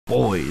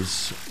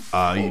boys.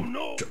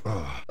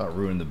 That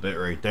ruined the bit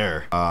right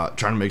there. Trying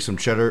to make some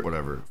cheddar,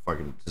 whatever.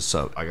 Fucking just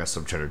I got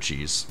some cheddar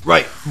cheese.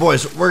 Right,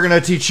 boys, we're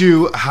gonna teach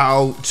you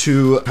how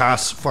to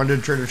pass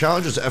funded trader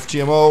challenges,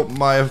 FTMO,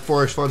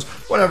 MyForexFunds,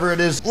 whatever it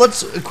is.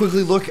 Let's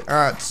quickly look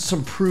at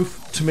some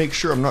proof to make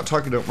sure I'm not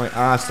talking out my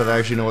ass, that I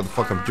actually know what the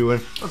fuck I'm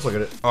doing. Let's look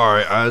at it. All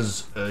right,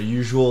 as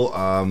usual,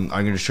 I'm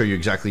gonna show you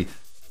exactly.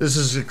 This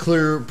is a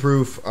clear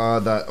proof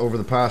that over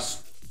the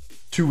past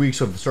 2 weeks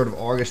of the start of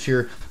August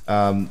here,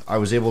 I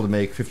was able to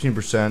make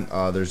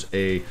 15%. There's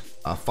a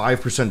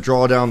 5%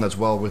 drawdown that's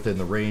well within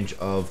the range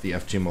of the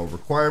FTMO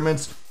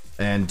requirements,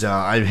 and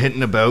I'm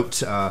hitting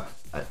about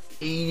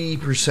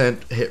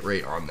 80% hit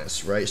rate on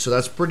this, right? So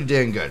that's pretty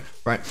dang good,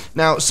 right?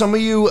 Now, some of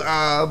you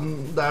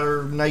that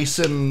are nice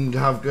and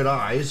have good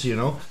eyes, you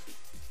know,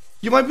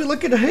 you might be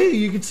looking, hey,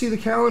 you can see the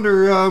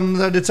calendar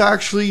that it's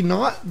actually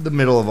not the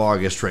middle of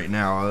August right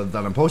now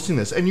that I'm posting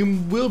this, and you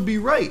will be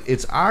right.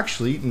 It's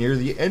actually near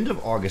the end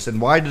of August.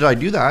 And why did I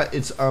do that?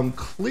 It's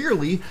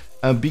clearly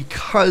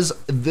because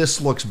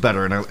this looks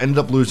better, and I ended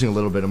up losing a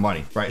little bit of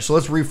money, right? So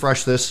let's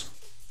refresh this.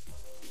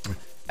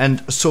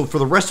 And so for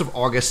the rest of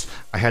August,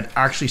 I had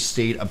actually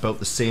stayed about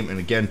the same. And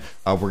again,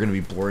 we're going to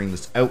be blurring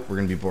this out. We're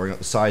going to be blurring out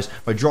the size.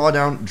 My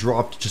drawdown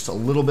dropped just a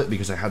little bit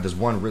because I had this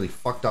one really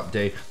fucked up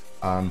day.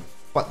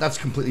 But that's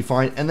completely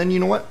fine. And then you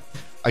know what?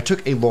 I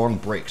took a long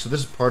break. So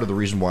this is part of the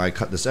reason why I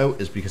cut this out,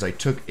 is because I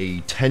took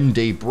a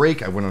 10-day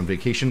break. I went on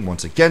vacation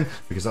once again,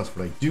 because that's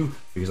what I do,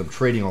 because I'm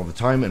trading all the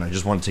time and I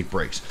just want to take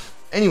breaks.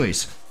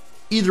 Anyways,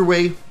 either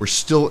way, we're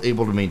still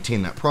able to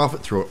maintain that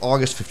profit throughout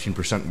August,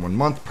 15% in 1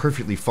 month,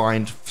 perfectly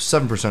fine,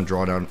 7%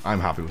 drawdown. I'm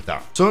happy with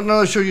that. So now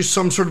I'll show you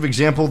some sort of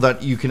example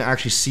that you can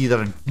actually see that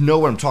I know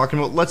what I'm talking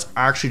about. Let's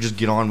actually just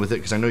get on with it,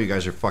 because I know you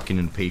guys are fucking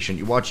impatient.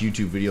 You watch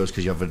YouTube videos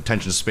because you have an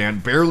attention span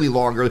barely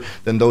longer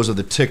than those of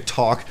the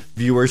TikTok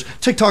viewers.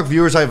 TikTok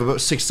viewers, I have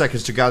about 6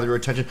 seconds to gather your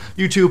attention.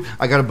 YouTube,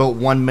 I got about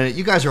 1 minute.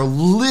 You guys are a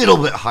little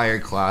bit higher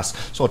class,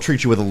 so I'll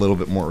treat you with a little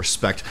bit more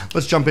respect.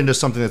 Let's jump into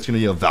something that's going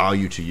to be of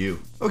value to you.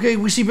 Okay,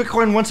 we see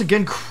Bitcoin once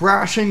again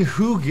crashing.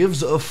 Who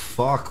gives a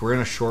fuck? We're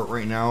in a short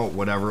right now.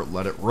 Whatever,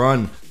 let it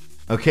run.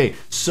 Okay,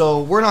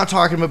 so we're not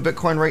talking about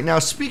Bitcoin right now.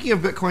 Speaking of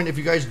Bitcoin, if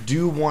you guys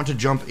do want to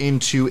jump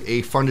into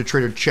a funded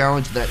trader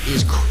challenge that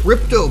is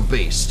crypto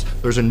based,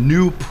 there's a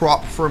new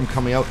prop firm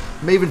coming out,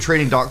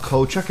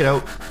 MavenTrading.co. Check it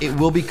out. It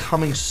will be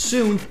coming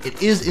soon.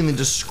 It is in the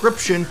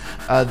description.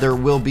 There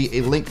will be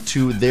a link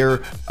to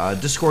their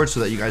Discord so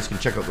that you guys can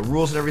check out the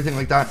rules and everything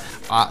like that.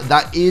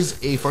 That is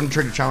a funded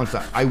trader challenge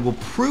that I will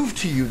prove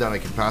to you that I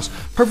can pass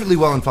perfectly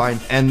well and fine,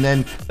 and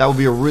then that will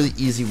be a really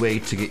easy way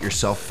to get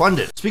yourself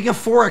funded. Speaking of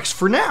Forex,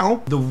 for now,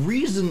 the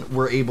reason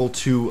we're able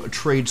to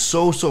trade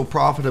so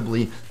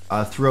profitably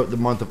throughout the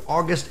month of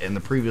August and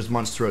the previous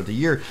months throughout the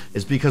year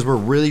is because we're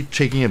really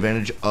taking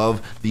advantage of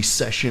the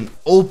session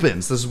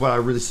opens. This is what I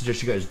really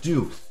suggest you guys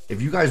do.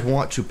 If you guys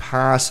want to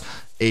pass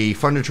a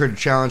funded trader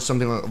challenge,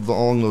 something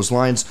along those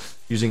lines,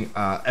 using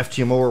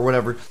FTMO or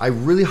whatever, I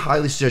really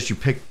highly suggest you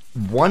pick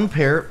one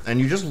pair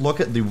and you just look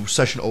at the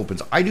session opens.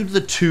 I do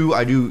the two,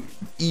 I do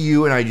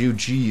EU and I do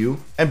GU,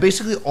 and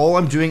basically all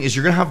I'm doing is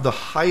you're gonna have the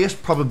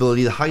highest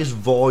probability, the highest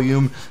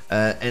volume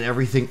and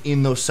everything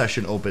in those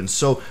session opens.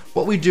 So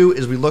what we do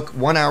is we look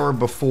 1 hour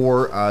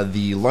before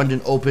the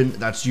London Open.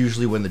 That's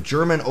usually when the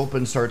German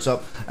Open starts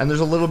up, and there's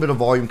a little bit of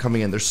volume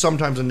coming in. There's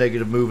sometimes a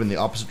negative move in the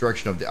opposite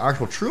direction of the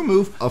actual true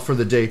move for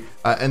the day,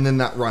 and then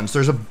that runs.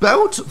 There's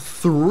about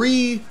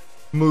 3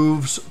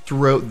 moves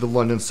throughout the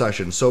London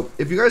session. So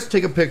if you guys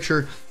take a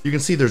picture, you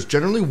can see there's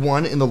generally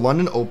one in the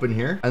London Open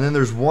here, and then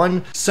there's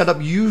one set up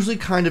usually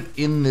kind of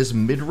in this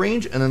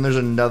mid-range, and then there's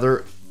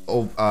another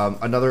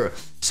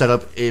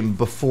setup in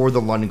before the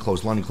London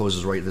close. London close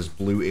is right this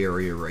blue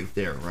area right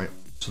there, right?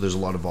 So there's a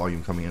lot of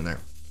volume coming in there.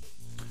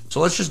 So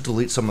let's just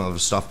delete some of the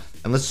stuff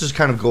and let's just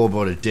kind of go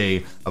about a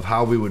day of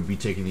how we would be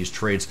taking these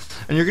trades,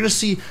 and you're gonna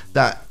see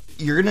that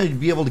you're going to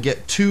be able to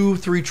get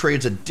 2-3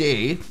 trades a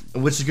day,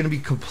 which is going to be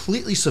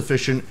completely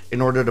sufficient in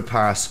order to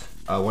pass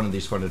one of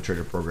these funded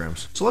trader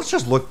programs. So let's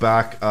just look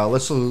back.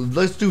 Let's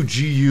do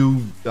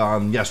GU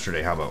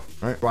yesterday. How about?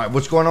 Right.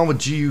 What's going on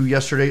with GU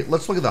yesterday?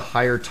 Let's look at the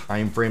higher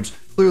time frames.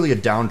 Clearly a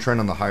downtrend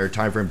on the higher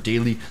time frame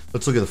daily.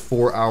 Let's look at the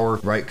 4 hour.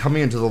 Right,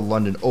 coming into the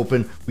London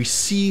Open, we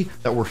see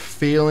that we're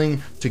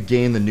failing to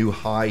gain the new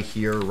high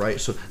here. Right,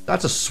 so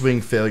that's a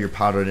swing failure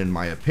pattern in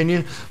my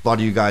opinion. A lot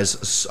of you guys,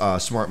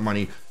 smart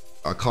money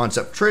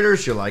concept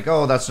traders, you're like,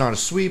 oh, that's not a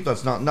sweep,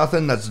 that's not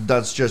nothing,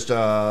 that's just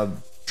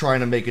trying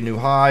to make a new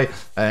high,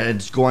 and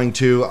it's going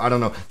to, I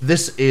don't know.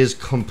 This is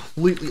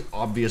completely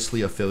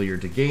obviously a failure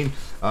to gain.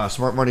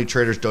 Smart money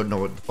traders don't know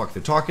what the fuck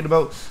they're talking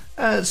about.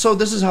 So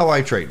this is how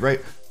I trade,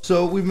 right?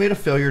 So we've made a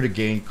failure to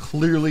gain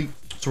clearly.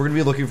 So we're gonna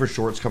be looking for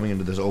shorts coming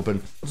into this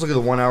open. Let's look at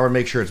the 1 hour,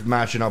 make sure it's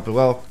matching up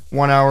well.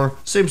 1 hour,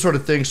 same sort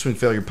of thing, swing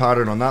failure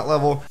pattern on that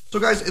level. So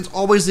guys, it's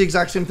always the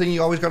exact same thing.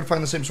 You always gotta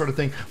find the same sort of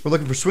thing. We're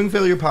looking for swing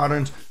failure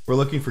patterns. We're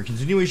looking for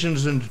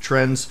continuations into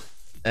trends.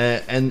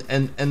 And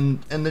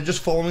then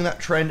just following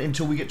that trend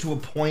until we get to a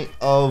point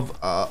of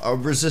a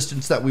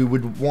resistance that we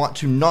would want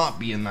to not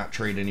be in that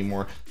trade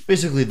anymore.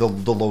 basically the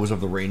lows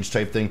of the range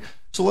type thing.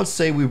 So let's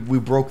say we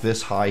broke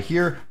this high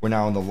here. We're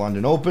now in the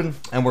London Open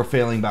and we're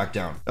failing back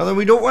down. Now then,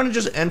 we don't want to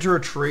just enter a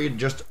trade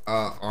just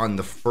on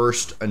the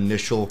first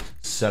initial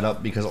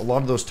setup, because a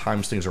lot of those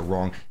times things are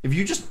wrong. If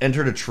you just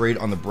entered a trade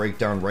on the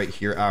breakdown right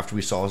here after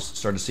we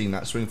started seeing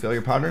that swing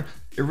failure pattern,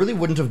 it really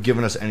wouldn't have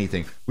given us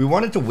anything. We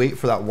wanted to wait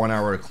for that 1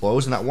 hour to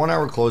close, and that 1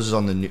 hour closes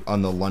on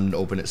the London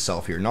Open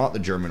itself here, not the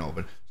German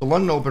Open. So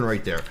London Open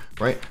right there,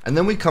 right? And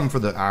then we come for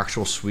the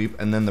actual sweep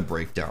and then the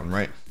breakdown,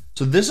 right?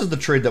 So this is the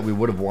trade that we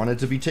would have wanted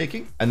to be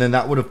taking, and then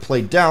that would have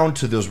played down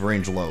to those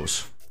range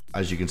lows.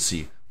 As you can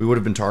see, we would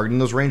have been targeting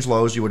those range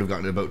lows. You would have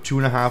gotten about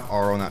 2.5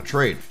 hour on that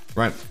trade,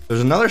 right?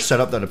 There's another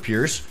setup that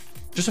appears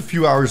just a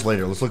few hours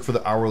later. Let's look for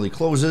the hourly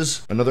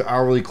closes. Another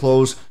hourly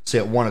close, say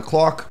at 1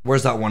 o'clock.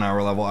 Where's that 1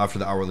 hour level after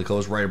the hourly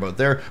close? Right about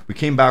there. We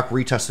came back,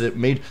 retested it,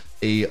 made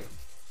a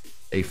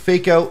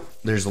fake out.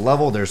 There's the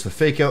level, there's the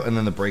fake out, and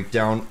then the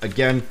breakdown.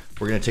 Again,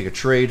 we're gonna take a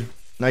trade,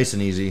 nice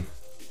and easy,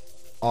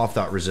 off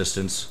that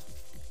resistance.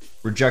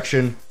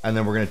 Rejection, and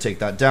then we're going to take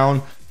that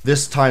down.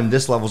 This time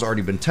this level's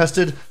already been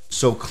tested,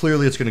 so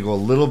clearly it's going to go a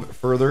little bit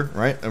further,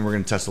 right? And we're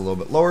going to test a little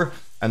bit lower,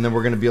 and then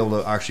we're going to be able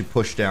to actually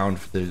push down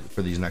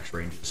for these next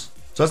ranges.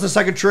 So that's the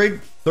second trade.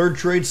 Third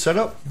trade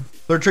setup,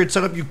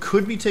 you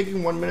could be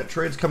taking 1 minute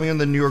trades coming in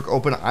the New York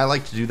Open. I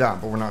like to do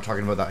that, but we're not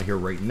talking about that here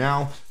right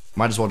now.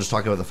 Might as well just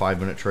talk about the 5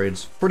 minute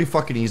trades. Pretty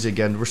fucking easy.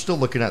 Again, we're still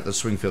looking at the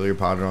swing failure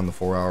pattern on the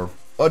 4 hour.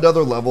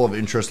 Another level of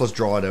interest, let's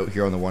draw it out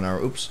here on the 1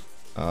 hour. Oops.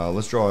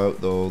 Let's draw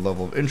out the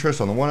level of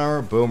interest on the 1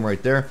 hour. Boom,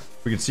 right there.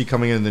 We can see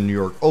coming in the New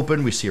York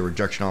Open, we see a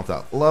rejection off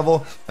that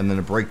level, and then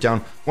a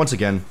breakdown. Once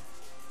again,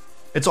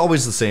 it's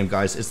always the same,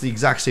 guys. It's the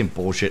exact same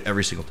bullshit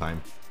every single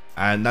time.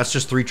 And that's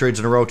just 3 trades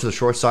in a row to the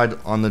short side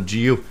on the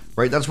GU,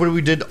 right? That's what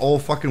we did all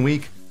fucking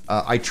week.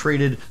 I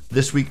traded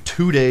this week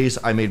 2 days.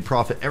 I made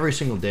profit every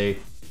single day.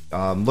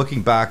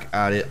 Looking back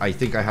at it, I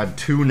think I had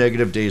 2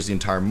 negative days the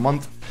entire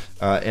month,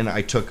 and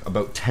I took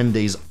about 10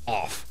 days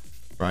off,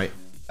 right?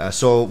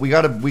 So we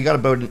got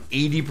about an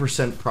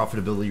 80%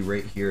 profitability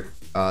rate here.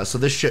 So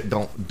this shit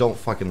don't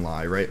fucking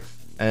lie, right?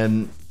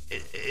 And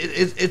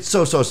it's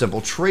so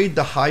simple. Trade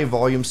the high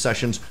volume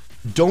sessions.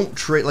 Don't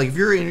trade, like if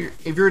you're in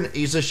an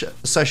ASIS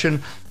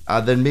session,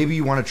 then maybe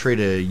you want to trade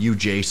a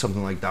UJ,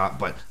 something like that.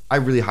 But I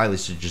really highly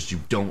suggest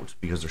you don't,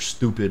 because they're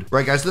stupid.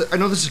 Right, guys, I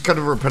know this is kind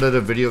of a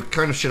repetitive video,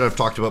 kind of shit I've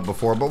talked about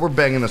before, but we're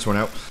banging this one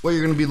out. What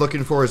you're going to be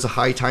looking for is a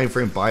high time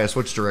frame bias.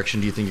 Which direction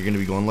do you think you're going to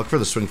be going? Look for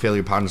the swing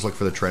failure patterns, look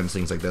for the trends,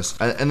 things like this.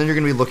 And then you're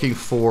going to be looking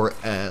for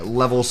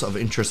levels of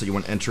interest that you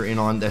want to enter in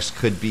on. This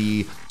could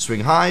be swing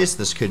highs.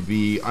 This could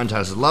be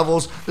untested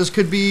levels. This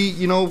could be,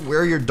 you know,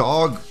 where your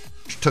dog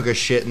took a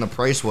shit and the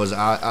price was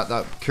at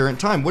that current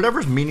time,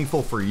 whatever's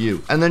meaningful for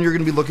you. And then you're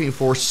going to be looking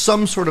for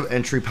some sort of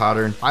entry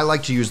pattern. I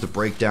like to use the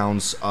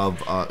breakdowns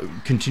of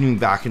continuing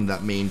back into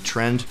that main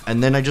trend,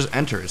 and then I just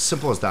enter. As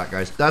simple as that,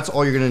 guys. That's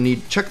all you're going to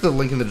need. Check the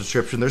link in the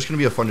description. There's going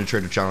to be a funded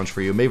trader challenge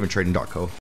for you, maventrading.co.